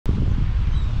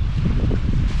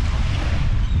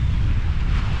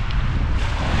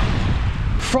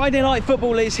Friday night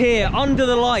football is here under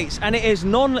the lights, and it is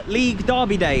non-league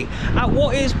derby day at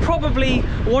what is probably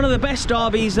one of the best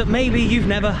derbies that maybe you've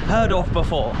never heard of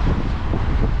before.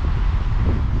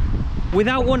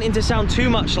 Without wanting to sound too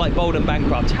much like Bold and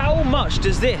Bankrupt, how much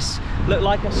does this look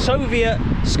like a Soviet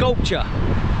sculpture?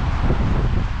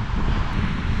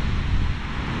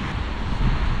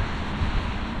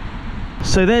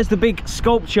 So there's the big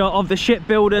sculpture of the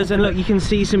shipbuilders, and look, you can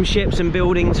see some ships and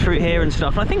buildings through here and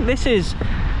stuff. I think this is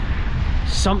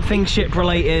something ship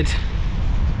related.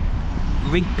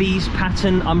 Rigby's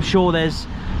pattern, I'm sure there's,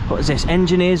 what is this,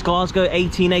 Engineers, Glasgow,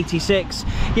 1886.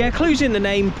 Yeah, clues in the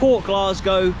name, Port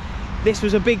Glasgow. This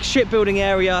was a big shipbuilding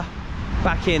area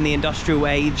back in the industrial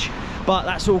age, but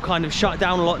that's all kind of shut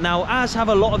down a lot now, as have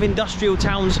a lot of industrial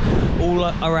towns all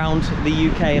around the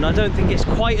UK, and I don't think it's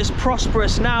quite as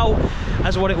prosperous now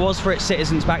as what it was for its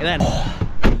citizens back then.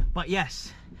 But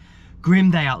yes,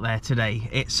 grim day out there today.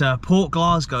 It's Port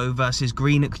Glasgow versus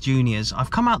Greenock Juniors.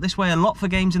 I've come out this way a lot for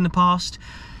games in the past,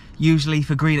 usually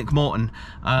for Greenock Morton,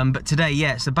 but today,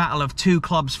 yeah, it's the battle of two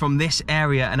clubs from this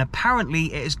area, and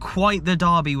apparently it is quite the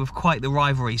derby with quite the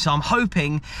rivalry, so I'm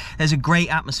hoping there's a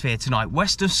great atmosphere tonight.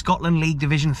 West of Scotland League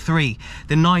Division 3,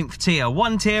 the 9th tier,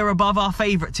 one tier above our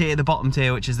favourite tier, the bottom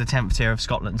tier, which is the 10th tier of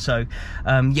Scotland. So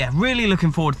yeah, really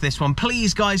looking forward to this one.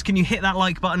 Please guys, can you hit that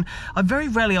like button? I very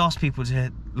rarely ask people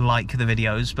to like the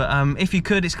videos, but if you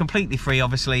could, it's completely free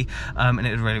obviously, and it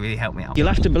would really help me out. You'll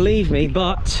have to believe me,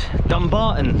 but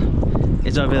Dumbarton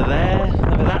is over there,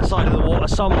 over that side of the water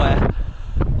somewhere.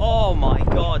 Oh my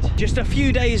god, just a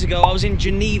few days ago I was in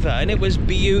Geneva and it was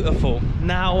beautiful.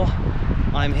 Now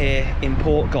I'm here in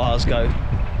Port Glasgow,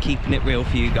 keeping it real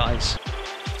for you guys.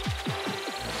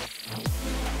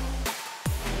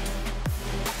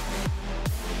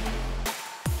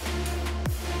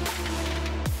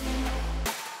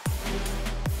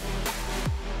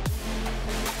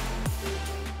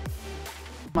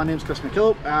 My name's Chris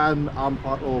McKillop and I'm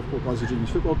part of Port Glasgow Juniors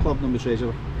Football Club, and I'm the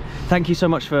treasurer. Thank you so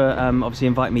much for obviously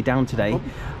inviting me down today.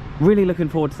 Really looking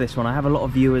forward to this one. I have a lot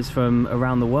of viewers from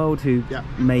around the world who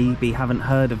maybe haven't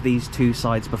heard of these two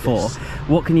sides before. Yes.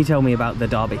 What can you tell me about the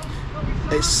derby?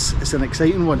 It's an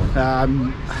exciting one.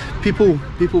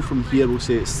 People from here will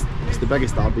say it's the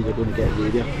biggest derby you're going to get in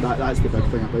the area. That's the big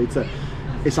thing about it.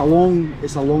 It's a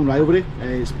long rivalry.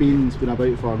 It's been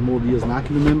about for more years than I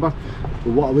can remember.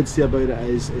 But what I would say about it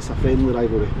is it's a friendly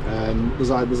rivalry.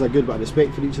 There's a good bit of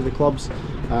respect for each of the clubs,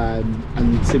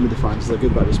 and same with the fans. There's a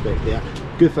good bit of respect there.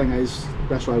 Good thing is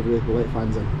this rivalry will let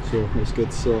fans in, so it's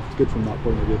good. So it's good from that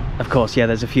point of view. Of course, yeah.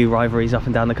 There's a few rivalries up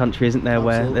and down the country, isn't there,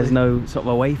 where there's no sort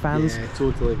of away fans? Yeah,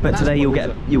 totally. But today you'll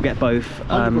get both.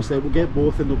 100%. We'll get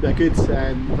both, and there'll be a good.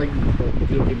 I think the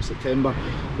game in September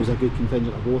was a good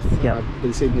contingent of both. Yeah. But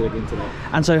the same here again tonight.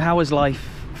 And so, how is life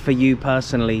for you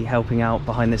personally, helping out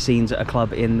behind the scenes at a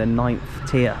club in the 9th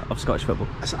tier of Scottish football?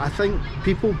 I think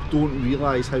people don't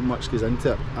realise how much goes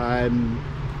into it.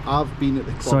 I've been at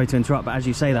the club. Sorry to interrupt, but as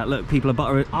you say that, look, people are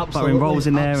buttering rolls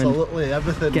in there, and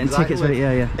everything, getting tickets ready.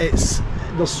 Yeah.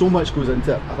 There's so much goes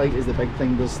into it. I think is the big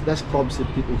thing. This club's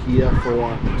had people here for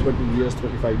 20 years,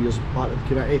 25 years, part of the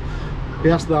committee.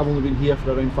 Personally, I've only been here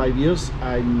for around 5 years,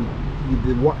 and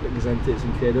the work that goes into it's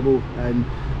incredible. And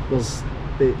there's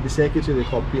the secretary of the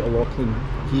club, Peter Loughlin.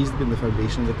 He's been the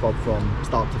foundation of the club from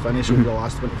start to finish over the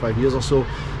last 25 years or so.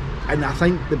 And I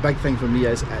think the big thing for me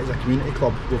is it is a community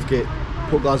club. We've got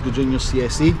Port Glasgow Juniors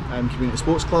CSC, Community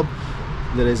Sports Club.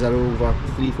 There is over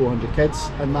 300-400 kids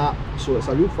in that, so it's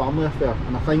a real family affair.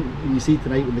 And I think when you see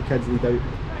tonight, when the kids lead out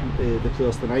the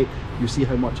players tonight, you see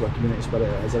how much of a community spirit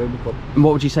it is around the club. And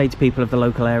what would you say to people of the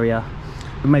local area?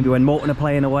 Maybe when Morton are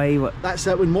playing away? That's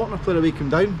it, when Morton are playing away, come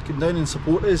down and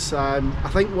support us. I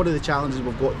think one of the challenges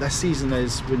we've got this season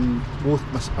is when both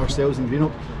ourselves and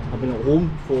Greenock have been at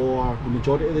home for the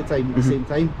majority of the time at the same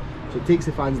time. So it takes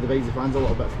the fans, divides the fans a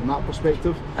little bit from that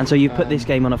perspective. And so you've put this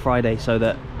game on a Friday so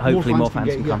that hopefully more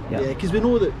fans can come. Yeah, because we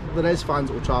know that there is fans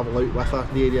that will travel out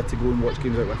with the area to go and watch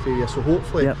games out with the area. So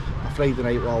hopefully a Friday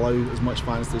night will allow as much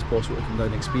fans as possible to come down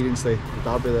and experience the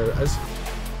derby that it is.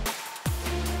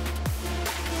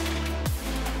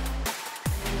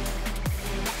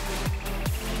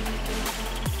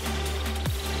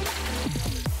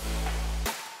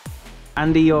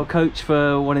 Andy, your coach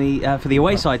for one of the for the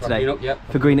away side today,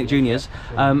 for Greenock Juniors.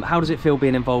 How does it feel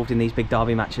being involved in these big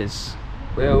derby matches?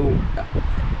 Well,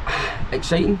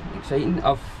 exciting.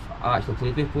 I've actually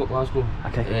played with Port Glasgow.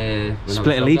 Okay.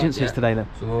 Split allegiances today then?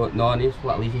 So no, I need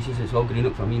split allegiances. It's all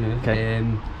Greenock for me now. Okay.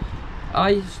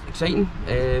 It's exciting.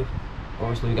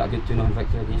 Obviously we got a good 2-0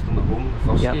 victory against them at home the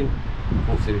first game.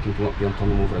 Hopefully we can come up here and turn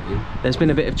them over again. There's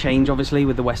been a bit of change obviously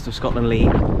with the West of Scotland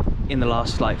League in the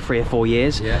last like 3 or 4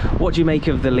 years. Yeah. What do you make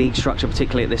of the league structure,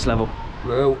 particularly at this level?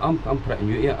 Well, I'm pretty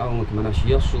new to it. I only came in this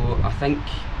year, so I think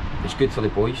it's good for the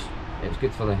boys. It's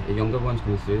good for the younger ones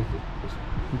coming through. It's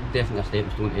definitely a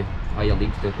stepping stone to higher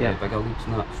leagues, to bigger leagues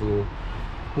and that. So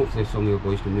hopefully some of your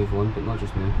boys can move on, but not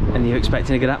just now. And you're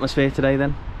expecting a good atmosphere today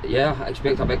then? Yeah, I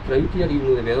expect a big crowd here, even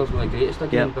though the weather's not the greatest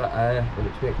again, but we're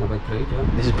expecting a big crowd, yeah.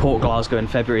 This is Port Glasgow in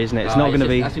February, isn't it? It's not going to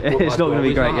be. It's not going to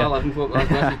be great, yeah. I live in Port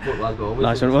Glasgow. This is Port Glasgow always.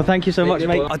 Nice one. Well, thank you so much,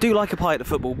 mate. I do like a pie at the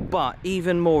football, but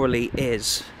even morally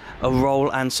is a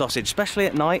roll and sausage, especially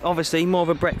at night. Obviously, more of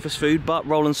a breakfast food, but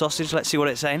roll and sausage. Let's see what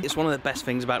it's saying. It's one of the best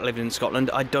things about living in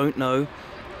Scotland. I don't know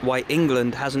why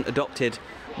England hasn't adopted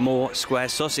more square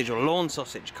sausage or lawn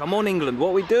sausage. Come on, England, what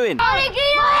are we doing?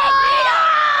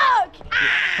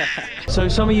 So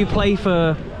some of you play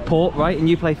for Port, right? And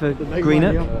you play for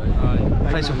Greenock.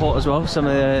 Play for Port as well, some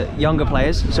of the younger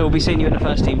players. So we'll be seeing you in the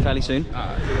first team fairly soon.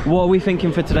 What are we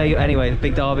thinking for today anyway? The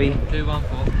big derby? 2-1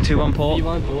 Port. 2-1 Port.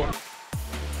 3-1 Port.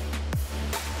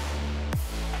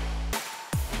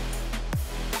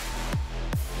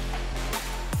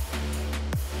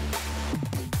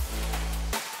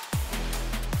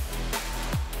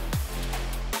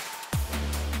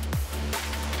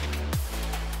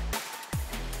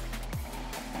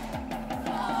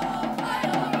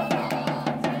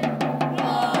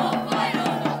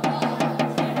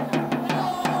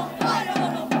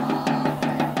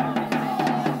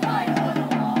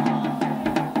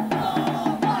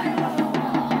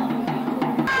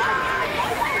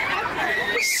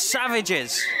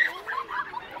 Savages.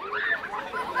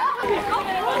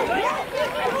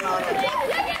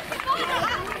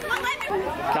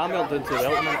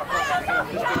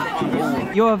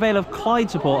 You're a Vale of Clyde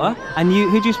supporter, and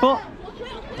who do you support?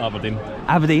 Aberdeen.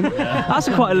 Aberdeen? Yeah. That's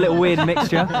quite a little weird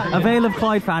mixture. A Vale of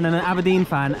Clyde fan and an Aberdeen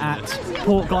fan at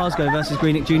Port Glasgow versus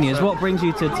Greenock Juniors. What brings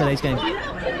you to today's game?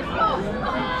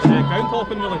 Ground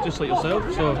hopping, really, just like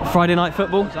yourself. So Friday night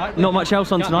football. Exactly. Not much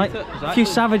else on tonight. Exactly. A few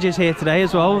savages here today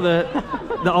as well. The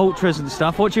ultras and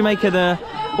stuff. What do you make of the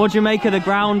the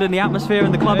ground and the atmosphere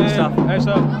and the club and stuff? It's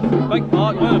a big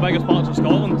park, one of the biggest parks in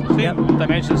Scotland. Same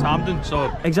dimensions as Hampden, so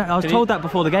exactly. I was told that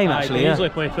before the game actually. Easily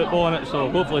play football on it, so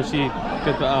hopefully see a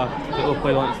good bit of football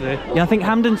played on it today. Yeah, I think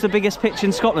Hampden's the biggest pitch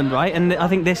in Scotland, right? And I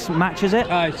think this matches it.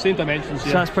 Same dimensions.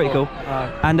 So that's pretty cool.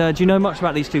 And do you know much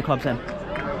about these two clubs then?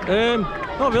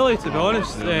 Not really, to be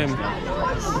honest.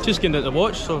 Just getting out to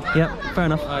watch, so. Yeah, fair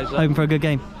enough. Hoping for a good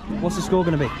game. What's the score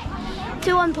going to be?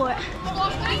 2-1 Port.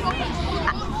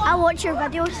 I watch your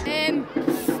videos.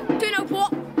 2-0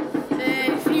 Port.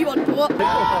 3-1 Port.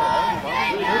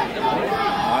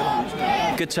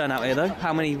 Good turnout here though.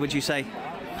 How many would you say?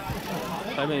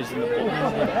 How many is in the Port?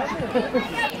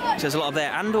 So there's a lot of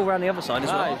there and all around the other side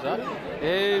as well.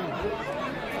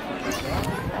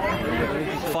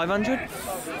 500?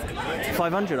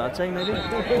 500 I'd say maybe.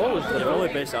 What was the really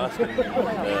best asking?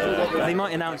 They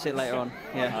might announce it later on.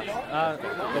 Yeah.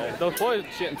 They'll probably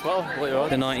shooting 12 later on.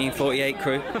 The 1948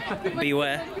 crew.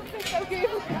 Beware.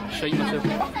 Shite myself.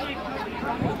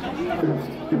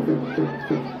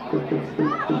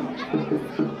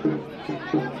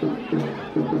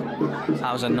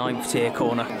 That was a 9th tier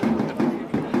corner.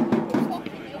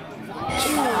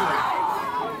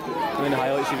 How many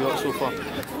highlights have you got so far?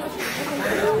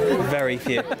 Very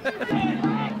few.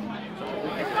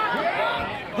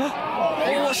 Oh,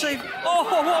 what a save! Oh,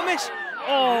 what a miss!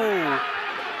 Oh!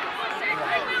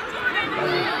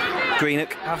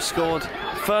 Greenock have scored.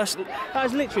 That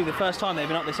was literally the first time they've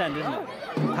been up this end, isn't it?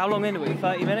 How long in are we?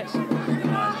 30 minutes?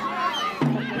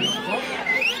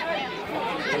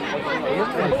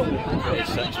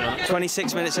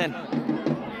 26 minutes in.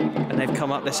 And they've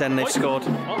come up this end, they've scored.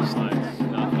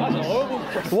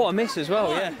 What a miss as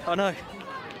well, yeah, I know.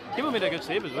 Keeper made a good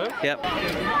save as well. Yep. 2-0.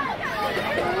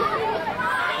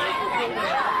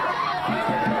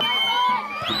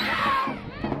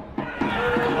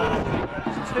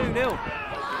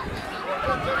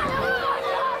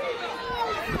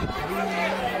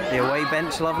 The away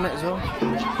bench loving it as well.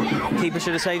 Keeper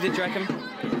should have saved it, do you reckon?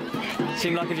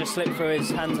 Seemed like it just slipped through his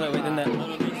hands a little bit, didn't it?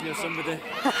 Somebody.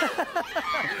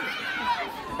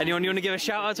 Anyone you want to give a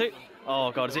shout out to?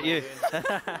 Oh God, is it you? Look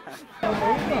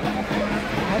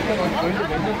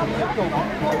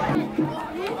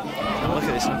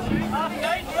at this one.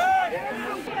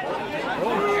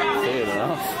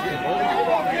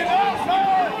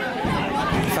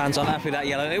 Fans aren't happy with that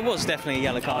yellow. It was definitely a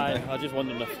yellow card. I just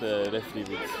wondered if the referee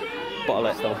would bottle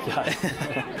it.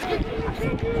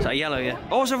 Is that a yellow, yeah?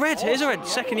 Oh, it's a red. It is a red.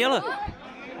 Second yellow.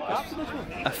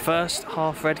 A first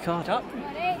half red card.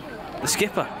 The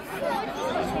skipper.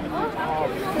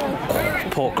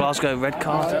 Port Glasgow red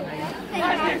card.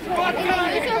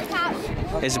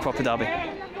 Here's a proper derby.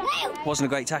 Wasn't a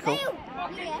great tackle.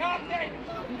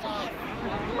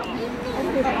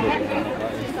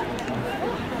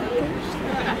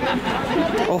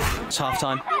 Oh, it's half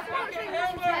time.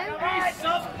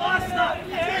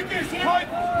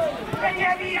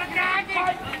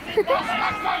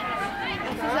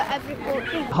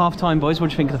 Half time, boys. What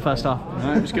do you think of the first half?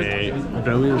 It was good.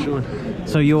 Brilliant showing.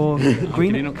 So you're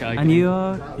Greenock, and you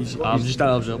are? I'm just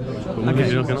out of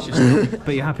Okay.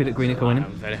 But you're happy that Greenock are winning?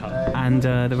 I'm very happy. And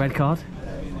the red card?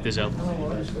 Deserved.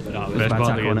 Bad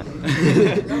tackle on it.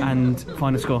 And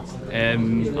final score?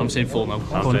 I'm saying 4-0.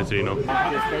 I'm saying 3-0.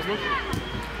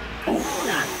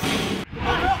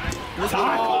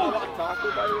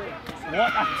 What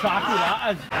a tackle that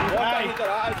is!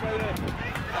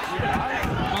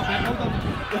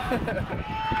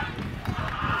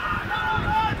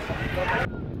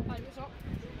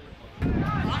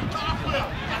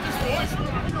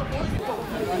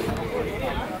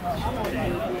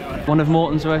 One of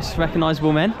Morton's most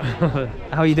recognisable men.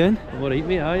 How are you doing? I'm alright,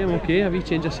 mate. I am okay. Have you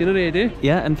changed your scenery today?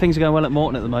 Yeah, and things are going well at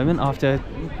Morton at the moment. After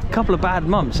a couple of bad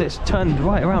months, it's turned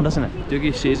right around, hasn't it?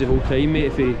 Dougie says the whole time, mate,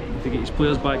 if he get his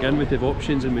players back in, we'd have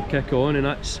options and we'd kick on, and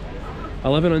that's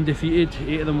 11 undefeated,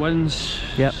 8 of them wins,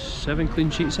 yep. 7 clean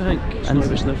sheets, I think. It's and not a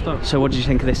bit sniffed up. So what did you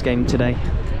think of this game today?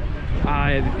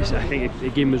 I think the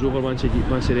game was over once the red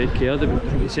card. I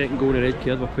think the second goal and the red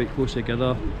card were quite close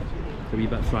together. A wee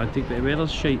bit frantic, but the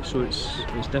weather's shite, so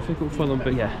it's difficult for them.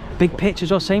 But yeah, big pitch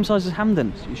as well, same size as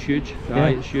Hampden. It's huge. Yeah.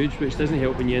 It's huge, which doesn't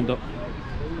help when you end up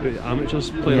with amateurs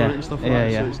playing on it and stuff like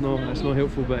that. So it's not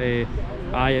helpful. But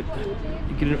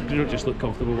Greenock just looked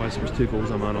comfortable once it was 2 goals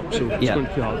a man up. So it's going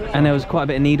to be hard. And there was quite a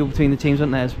bit of needle between the teams,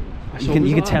 wasn't there?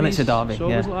 You could tell it's a derby.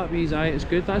 It's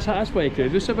good. That's why I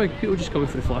could. It's about people just coming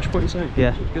for the flashpoints.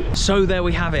 Yeah. So there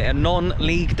we have it, a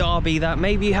non-league derby that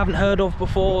maybe you haven't heard of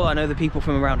before. I know the people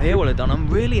from around here will have done. I'm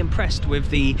really impressed with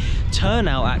the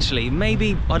turnout. Actually,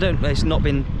 maybe it's not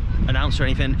been announced or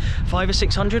anything. 500 or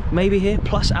 600 maybe here.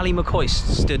 Plus Ali McCoy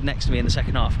stood next to me in the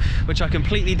second half, which I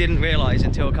completely didn't realise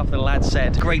until a couple of the lads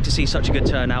said. Great to see such a good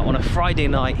turnout on a Friday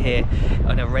night here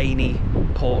in a rainy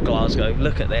Port Glasgow.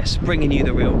 Look at this, bringing you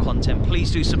the real content. Please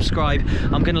do subscribe.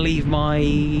 I'm going to leave my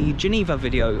Geneva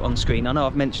video on screen. I know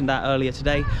I've mentioned that earlier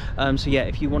today. So yeah,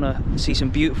 if you want to see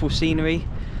some beautiful scenery,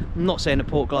 I'm not saying that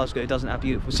Port Glasgow doesn't have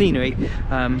beautiful scenery,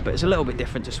 but it's a little bit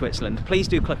different to Switzerland. Please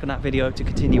do click on that video to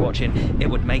continue watching. It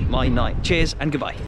would make my night. Cheers and goodbye.